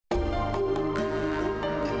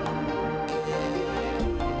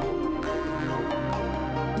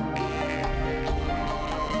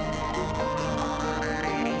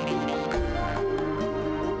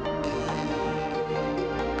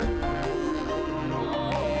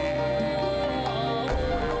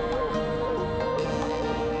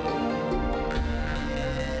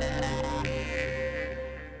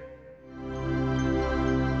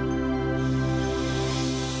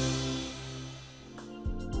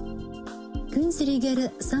Күн сиригер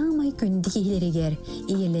самай күндік иелерігер,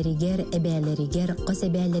 иелерігер, әбәлерігер, қос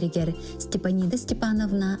әбәлерігер Степанида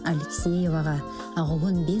Степановна Алексееваға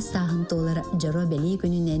ағуын 5 сағын толыр жаро бәлей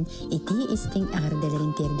күнінен ити истиң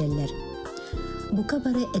ағырдаларын тердерлер. Бука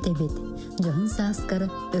бары әтәбет, жоғын саскар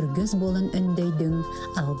үргөз болын өндөйдің,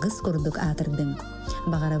 алғыз құрдық атырдың.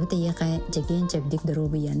 Бағарабы тәйеқа жәген чәбдік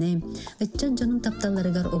дұрубы яны, үтчат жоның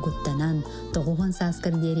тапталарығар оғыттанан, тоғуған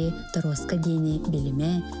саскар дері тороска дейіне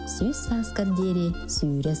біліме, сүйіз саскар дері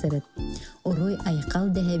сүйірі сырыт. Уруй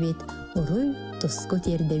айқал дәхәбет, уруй тұсқы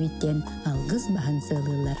тердәветтен алғыз бағын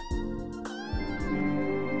сылылар.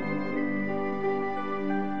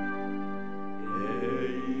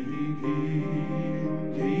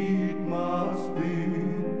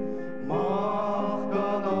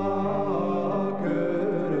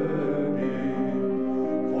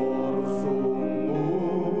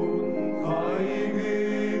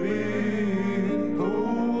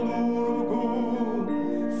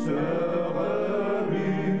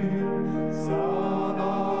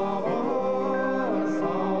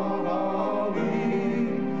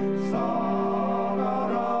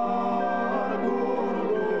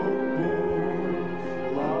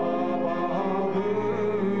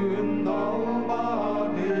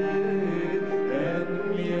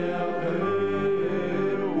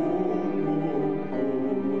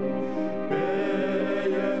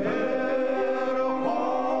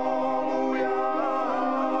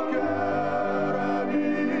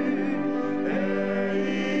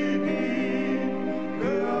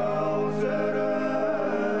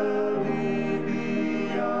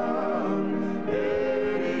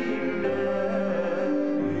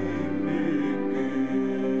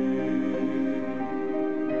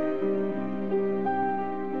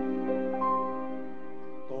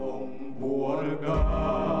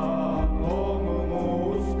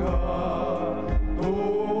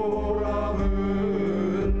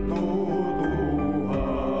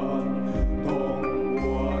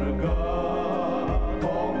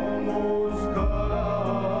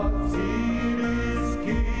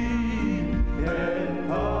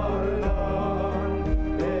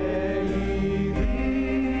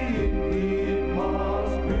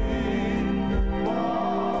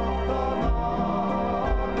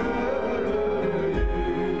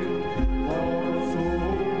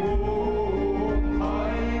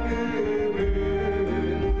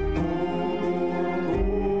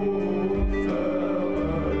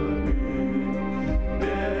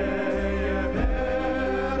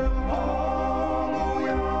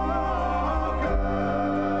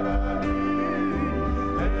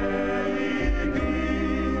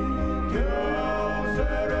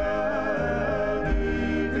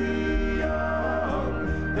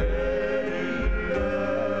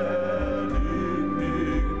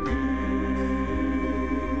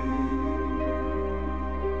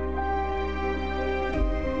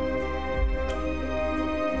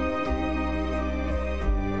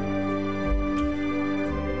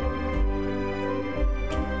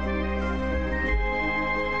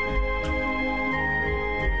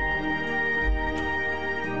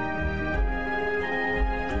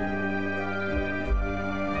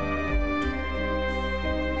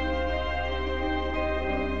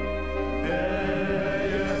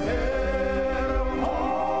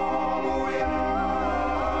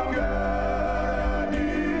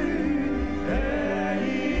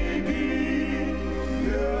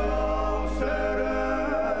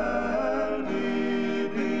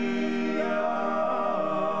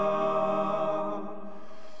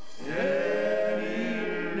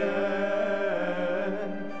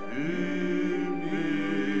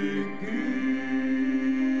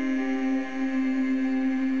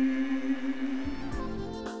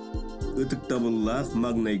 Ытыктабыллах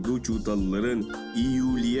магнайгу чуталларын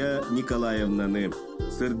Юлия Николаевнаны,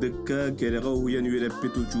 сырдыкка кереға уян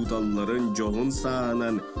үйрәппет учуталларын жоғын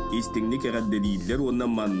сағанан истиңні кәғадделейлер, онна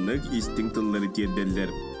маннық истиң тыллары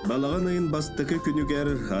терделлер. Балаған айын бастықы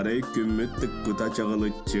күнігер арай көмметтік бұта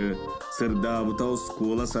чағылытчы, сырдабыта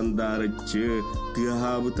оскола сандарытчы,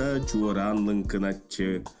 тыхабыта чуаранлың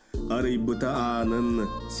кынатчы. Арайбыта анын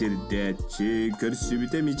сирдәтчі,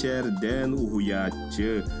 көрсүбіте мечерден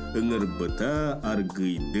ухуятчы, ыңырбыта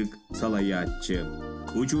аргыйдык салаятчы.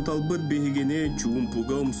 Учуталбыт бехигене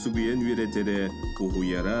чумпуга умсугуен веретере,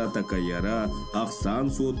 ухуяра, такаяра,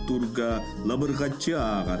 ақсан суоттурга, лабырғатчы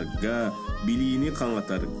ағарга, билини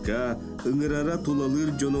қаңатарга, ыңырара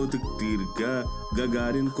тулалыр жонотыктырга,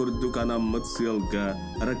 Гагарин көрдік анаммыт сылга,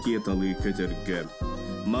 ракеталы көтіргі.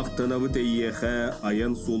 Мақтанабыт әйеха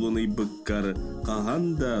аян солыны бұққар,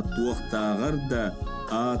 қағанда туақтағар да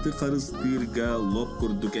аты қарыстырға лоқ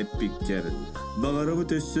күрдік әппеккер.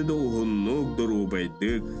 Бағарабыт өссі де ұғыннық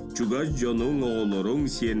дұрубайдық, чугаш жоның оғылырың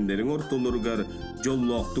сиенлерің ортолырғар,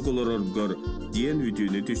 жоллоқтық олырырғар, ден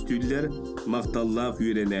үтіні түстүллер, мақталлақ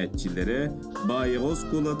үйрен әтчілері, байығыз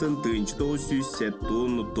қолатын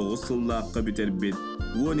 1979 сыллаққа бітербет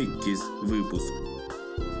 12 выпуск.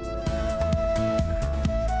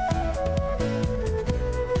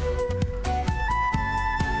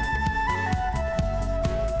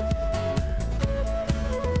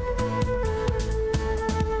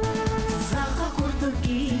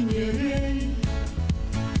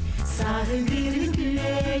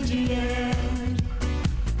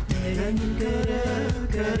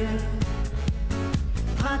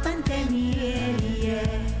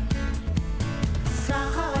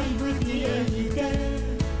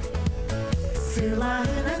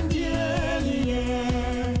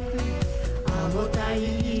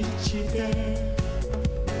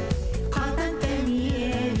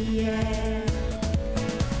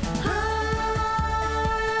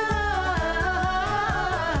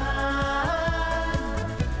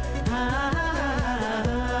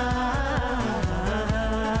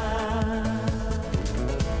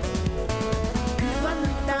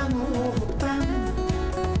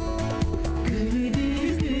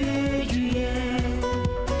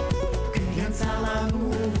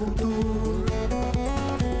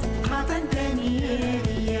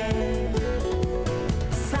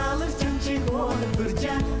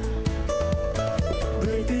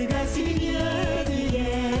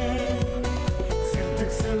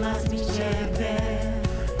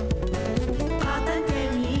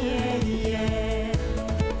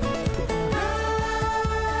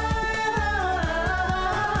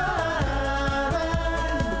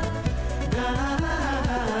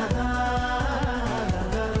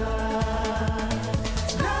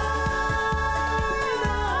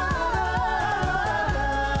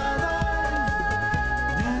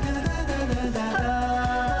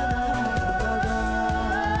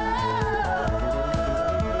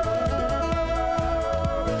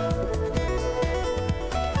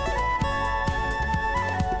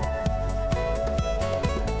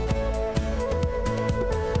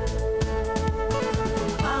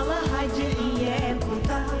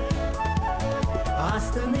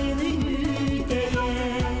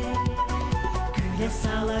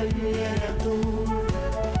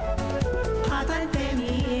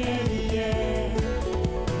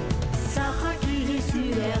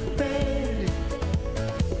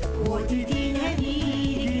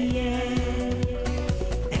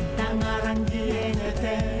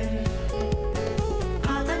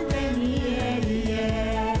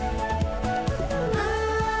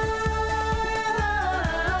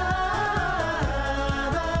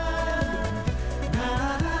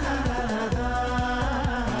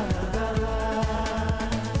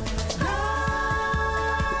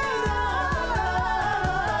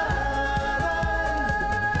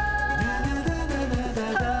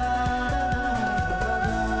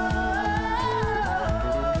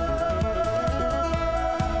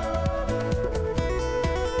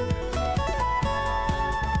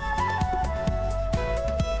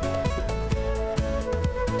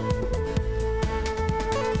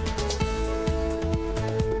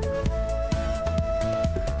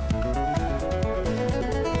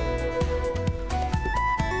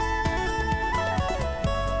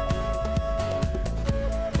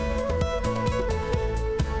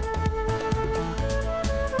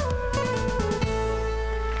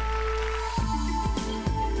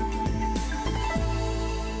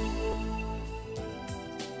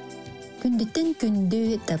 Күндүттен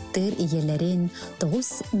күндү таптыр игелерин,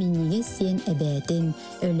 9 миниге сен эбэтин,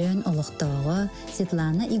 өлөн олуктоого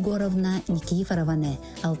Светлана Егоровна Никифорованы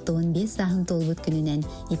 6-5 сағын толбут күнүнен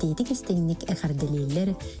итейтик истиңник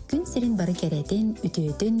эхарделилер күн сирин бары керетин,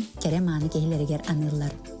 үтөтүн кереманы кехилергер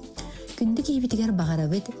анылар. Күндү кейбитигер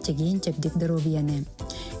бағарабыт чеген чөбдік дробияны.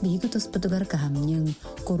 Биги тоспутугар кахамнын,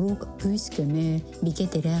 курук күз көмө, биге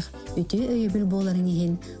терек, үтө өйөбүл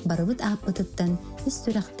боларыңыхин барыбыт ааппытыттан,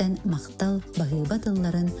 үстүрақтан мақтал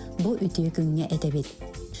бағыбатылларын бу үтө күнге этебит.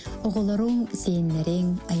 Оголорун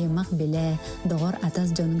сиенлерин айымак биле, догор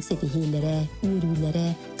атас жонун сетихилере,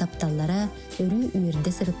 үйрүлере, тапталлара, өрү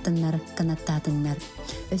үйрде сырыттыннар, канаттатыннар.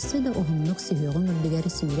 Өссө да оғымлық сүйөгін үрдігер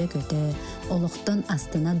сүйре көтө, олықтон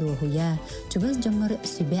астына доғуя, чугаз жомыр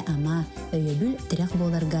сүбе ама, өйөбүл тирек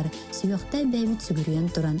боларгар, сүйөкта бәйбіт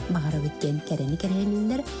сүгүрүйен туран бағарабыттен кәрені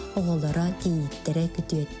кәрелілер, оголора, кейіттере,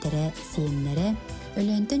 күтүеттере, сиенлере,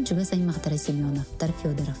 Өлөнтөн чуга саймактары Семеновтар,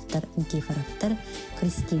 Федоровтар, Никифоровтар,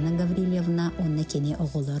 Кристина Гаврилевна, онна кене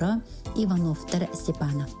оголоро, Ивановтар,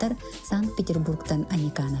 Степановтар, Санкт-Петербургтан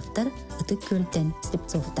Аникановтар, Ытык көлтен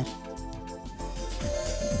Слепцовтар.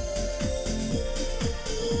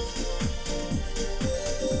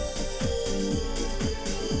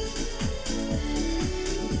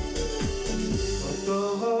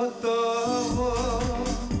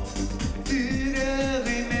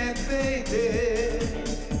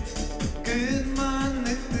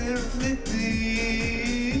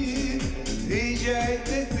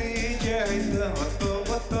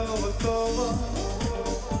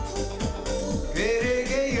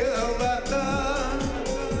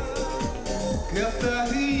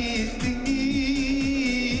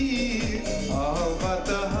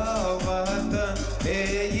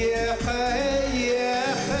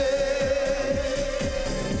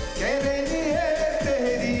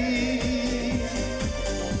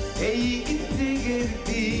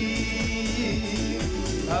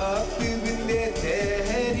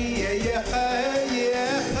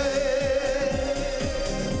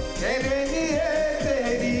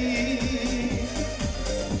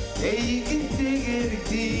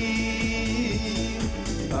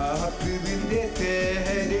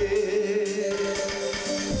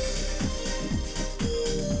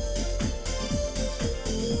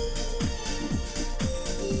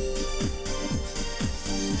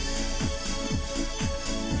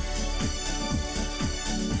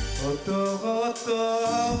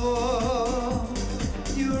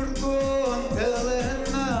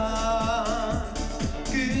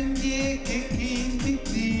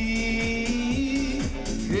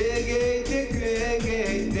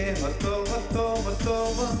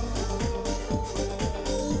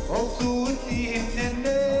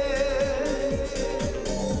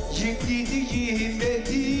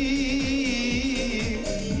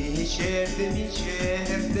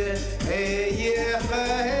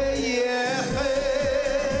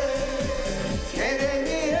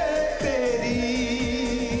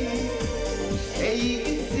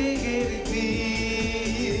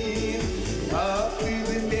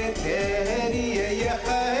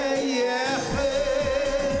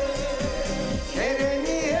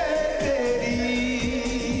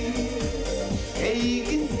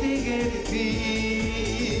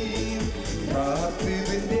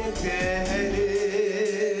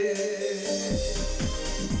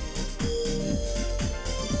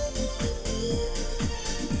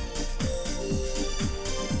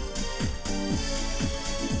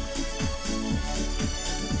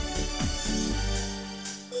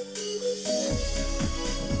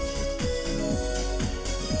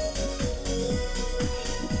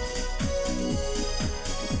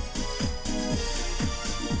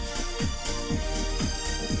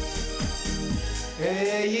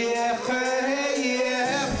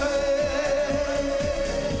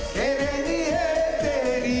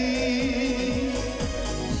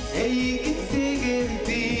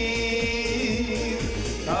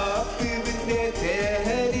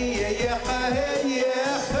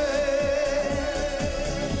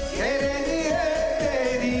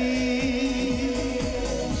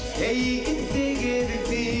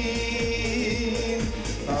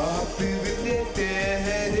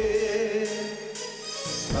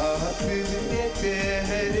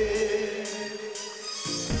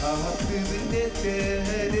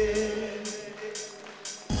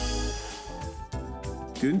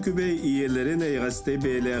 Түн күбей иелерин айгасты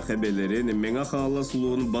бейле хабелерин меңа хаала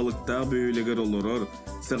сулуун балыкта бөйлегер олорор.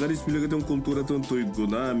 Саха республикатын культуратын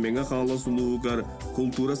туйгуна меңа хаала сулуугар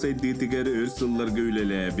культура сайдытыгер өр сылларга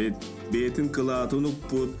үлелебит. Бетин кылаатын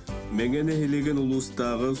уппут, меңене хелеген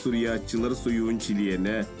улустагы сурьятчылар суюун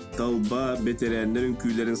чилиене, талба бетереннерин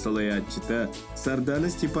күйлерин салаятчыта, Сардана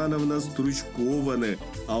Степановна Стручкованы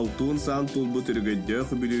алтын сан толбу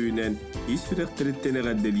түргөддөх билүүнен ис сүректериттене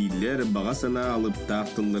гадделилер бага сана алып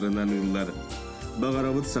тартылларынан ыллар.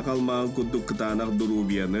 Багарабыт сакалмаан куддук кытаанак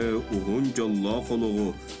дурубияны угун жолло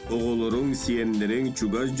холугу, оголорун сиендерин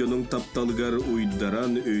чугаш жонун тапталгар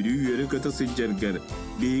уйдаран өрү өрү көтө сыджаргар,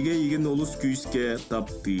 бейге иген олус күйске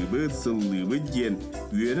таптыыбыт, сыллыыбыт ден,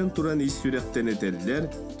 үйерен туран ис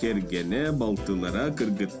сүректенетерлер, кергене, балтылара,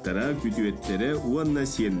 кыргыттара, күтүеттере, уанна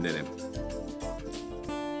сиендере.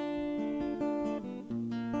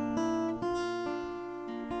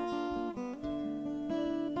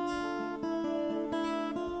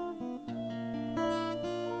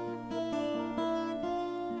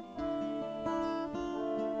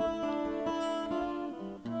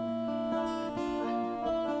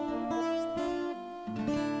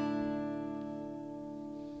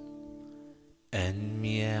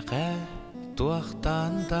 НВК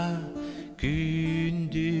Tuahtanda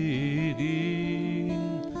kündügün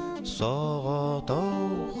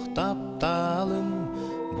soğutuq taptalım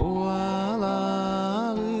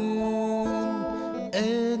bualağın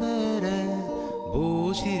enere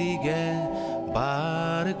bu sirige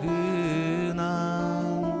bargınan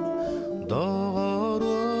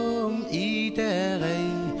doğrum iteğey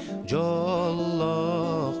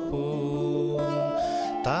jolloq bu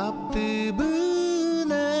taptı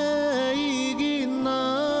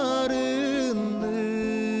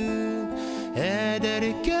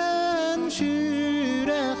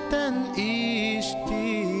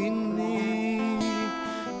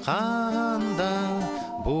Kanda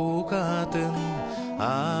bukatın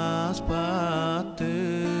aspattı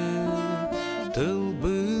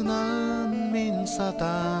tılbınan min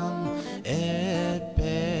satan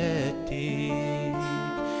epettik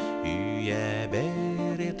üye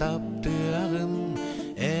beri taptığın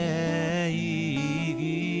eğin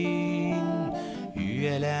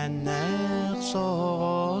üyelennek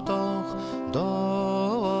soğutok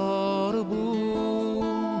doğru bu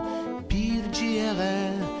bir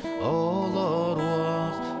ciğer olur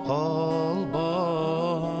vah kolbon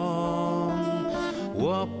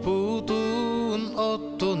vaputun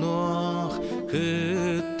ottunuq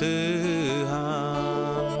kıttıhan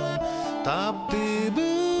taptı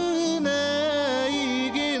büneygin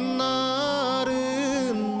narınlık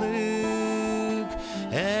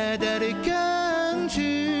ederken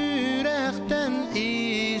sürekten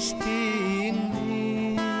istinlik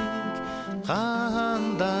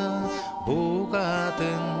kanda bu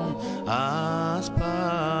kadın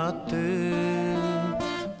aspattı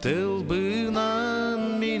tılbınan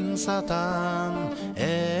min satan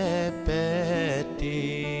epetti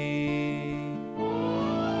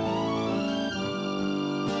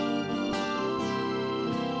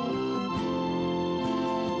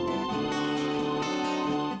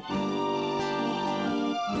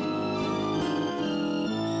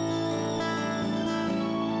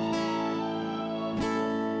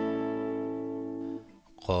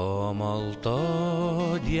Komolto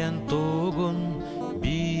diyen tugun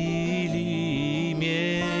bilimek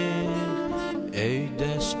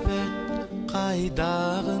öydespet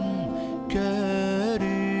kaydağın görümek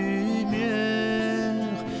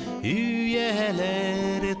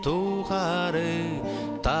üyeleri tuğarı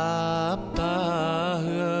taptağır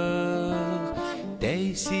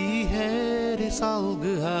deysi her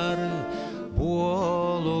salgıar bu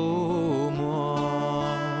olumuk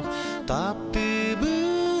taptı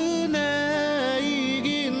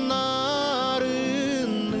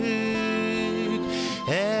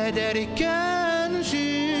ederken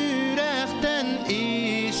sürekten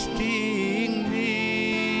istinlik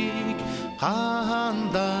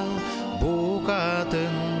kanda bu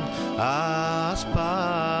kadın aspattık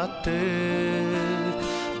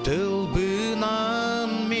tılbınan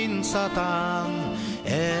min satan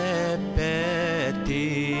epettik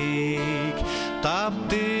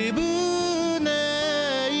taptı büneygin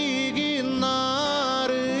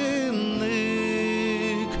narınlık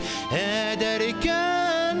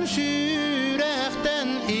ederken sürekten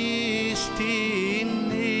istinlik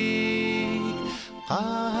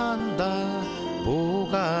kanda bu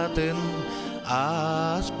kadın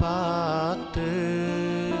aspattık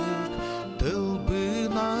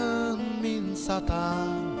tılbınan min satan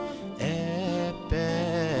epettik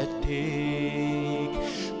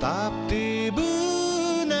taptı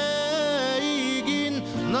büneygin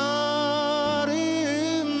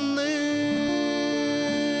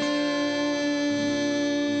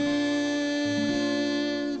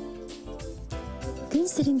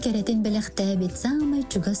Sirin keretin belekte bit samay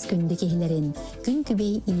çugas kündü kehlerin, gün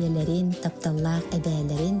kübey iyelerin, taptallaq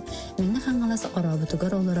edelerin, minni hangalas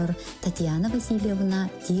orabutugar olurur Tatyana Vasilyevna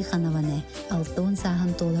Tixanovana, 6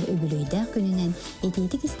 sahan tolar öbülüydä gününen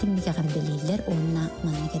etetik istimlik agardeliler onna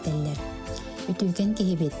mannak eteller. Ütüken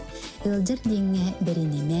kehibit, ılcır denge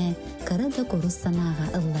berinime, karada korus sanağa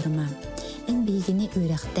ıllarıma. En bilgini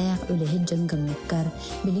ürektağ ölehe jangımlıkkar,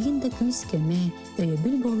 bilgin de küs köme,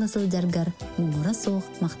 öbül boğlasıl jargar, mumura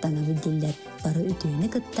soğuk maktana bildiler. Barı ütüğünü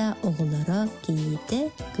kıtta oğullara, kiyite,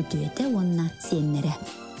 kütüete onna siyenlere.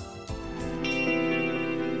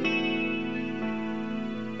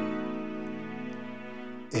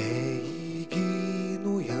 Eygin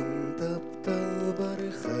uyandıp dalbar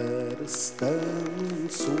hırstan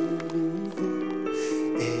soğuğun,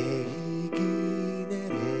 eygin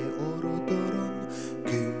ere ordorun,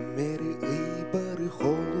 gümmeri ıybar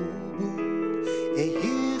holubun,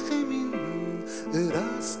 eyhemin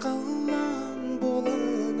ıras kallan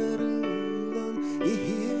bolan arılan,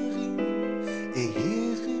 eyhemin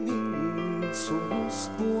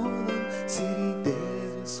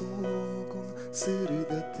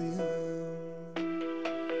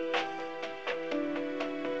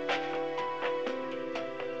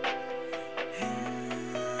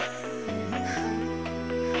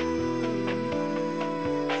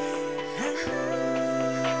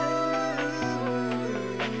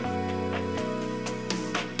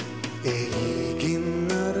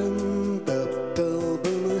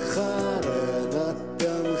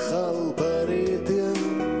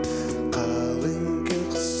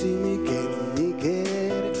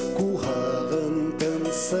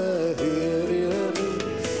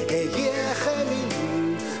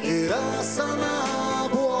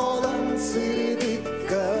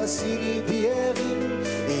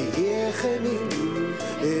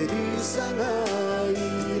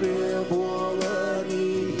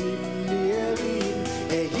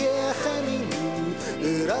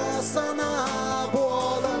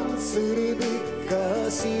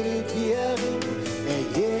сирипьерин,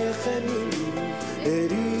 ехамин,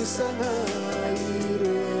 рисана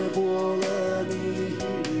иры болани.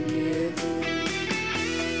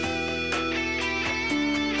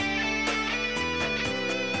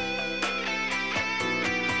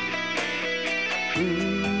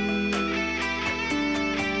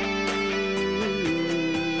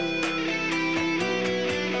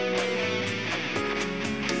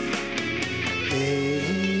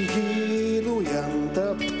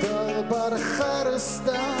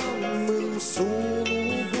 Barxarıstamın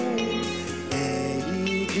suluğun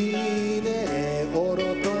eğidine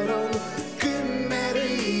orotoron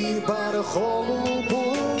kümmeri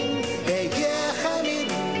barxolubun eyehemin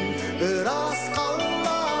ıras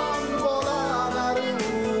kallan bolanarın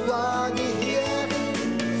ulaniyehim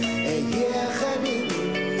eyehemin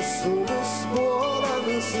sulus bolan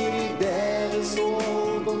siribez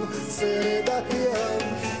olgun sırdatıyım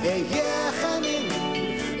eyehemin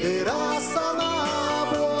Rasana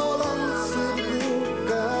bolan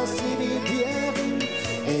sırrıka seni diyelim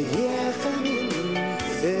Eyehemin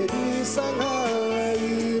eri sana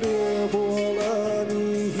ayrı bolan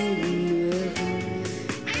ihim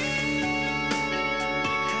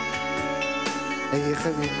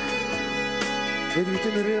Eyehemin eri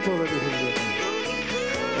eri bolan ihim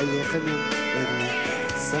Eyehemin eri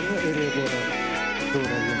sana eri bolan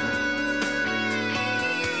doğrayım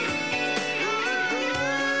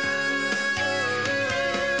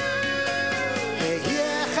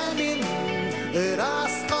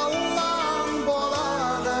Ras kallan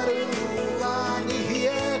bolanarın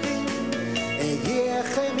lanihyerin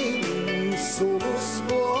Eyehemin sulus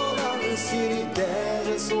bolan siriter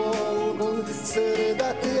solgun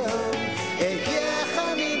sırdatıyam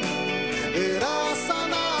Eyehemin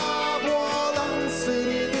rasana bolan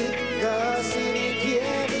sırdıkka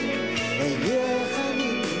sirikyerin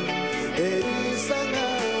Eyehemin erisana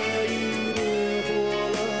ayrı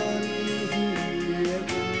bolan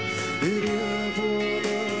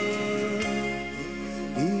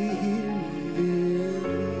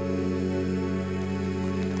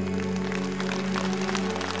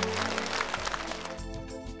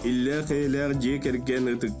Илле хейлер же керген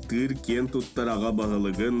ытыктыр кен туттараға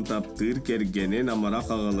бағылығын таптыр кергенен амара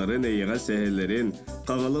қағаларын әйіға сәхелерін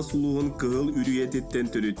қағала сұлуғын кығыл үріететтен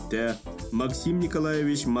түрітті Максим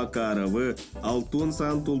Николаевич Макаровы алтын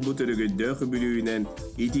сан толбу түрігідді бүлуінен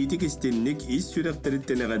ититік істенлік ис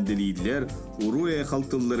сүрәқтеріттен әғадділейлер ұру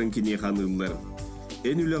әйқалтыларын кене қанылар.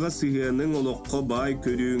 Ән үліға сығының олыққа бай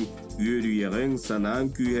көрің, үйерүйеғің санаң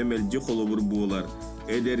күйемелді қолыбыр болар.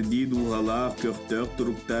 Эдерди духалақ көқтөк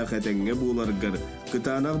тұруқтақ әтәңге боларғыр,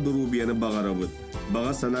 кытанақ дұрубияны бағарабыд.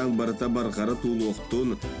 Баға санаң барыта барқары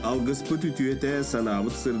тулуқтун, алғыспы түтуеті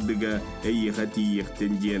санабыт сырдыға әйеға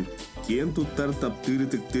тиектен ден. Кен туттар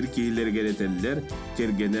таптыр-тықтыр кейлергеретелер,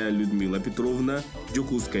 кергене Людмила Петровна,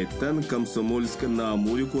 Жокускайттан, Комсомольск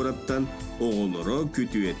намуы кораттан, оғылыры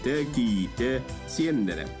күтуеті, кейіті,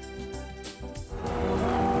 сендері.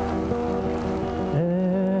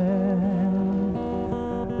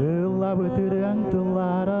 Өтірің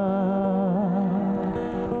тұллара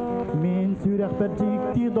мен сүрек бір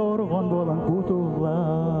жикті дорған болан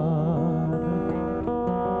құтулар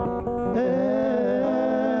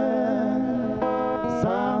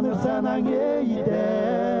саныр санаң ейді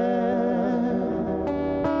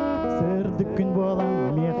сырдық күн болан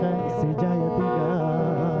меха сыжайытыгар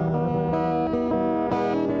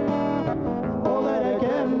ол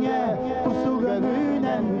әрекемге құсуға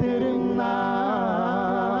күнен түріңна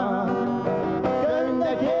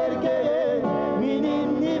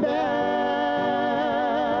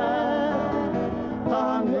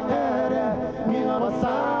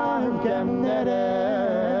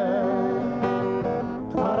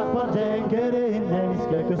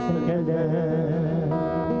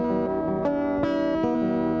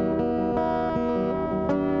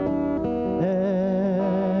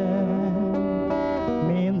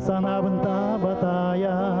Мен санабында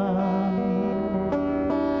батаян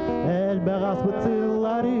Әлбәғас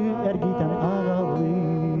бұтсылары әргейтен ағалы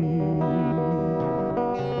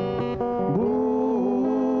Бұл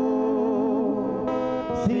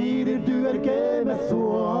сейдір дүеркеме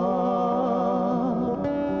суа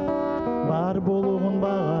Бар болуғын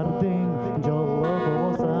бағардың жолы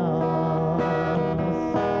болсас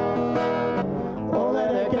Ол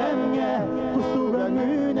әрекемге құсуға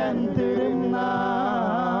мүнен түрімна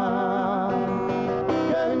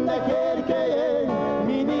Көнді керкейін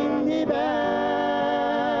менің не бәр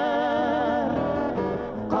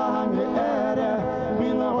Қаңы әрі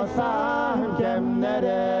мен оласам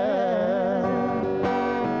кәмнәрі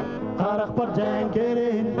Қарақ бар жән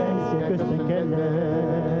керін әйсе көстің кәлі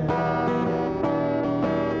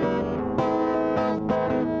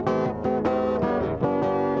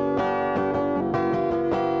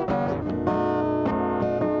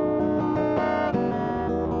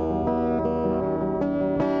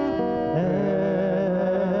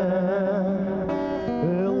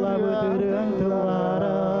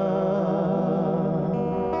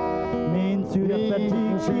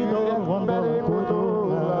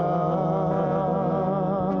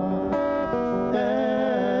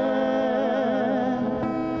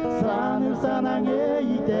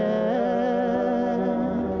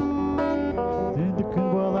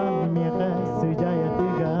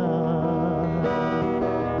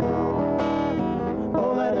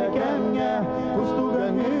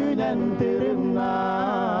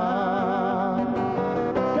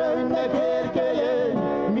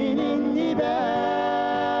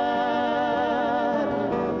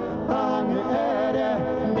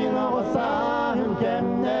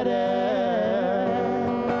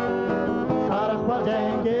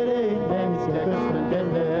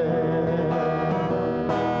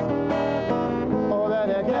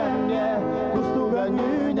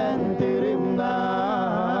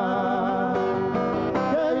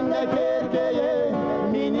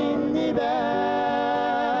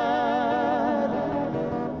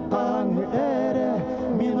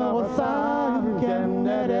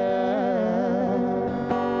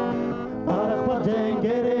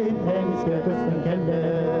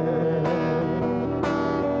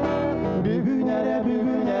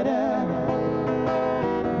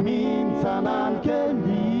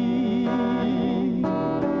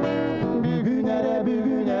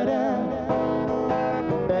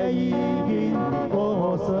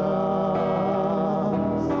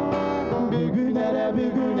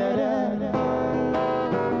Bugünere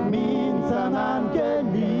min sanan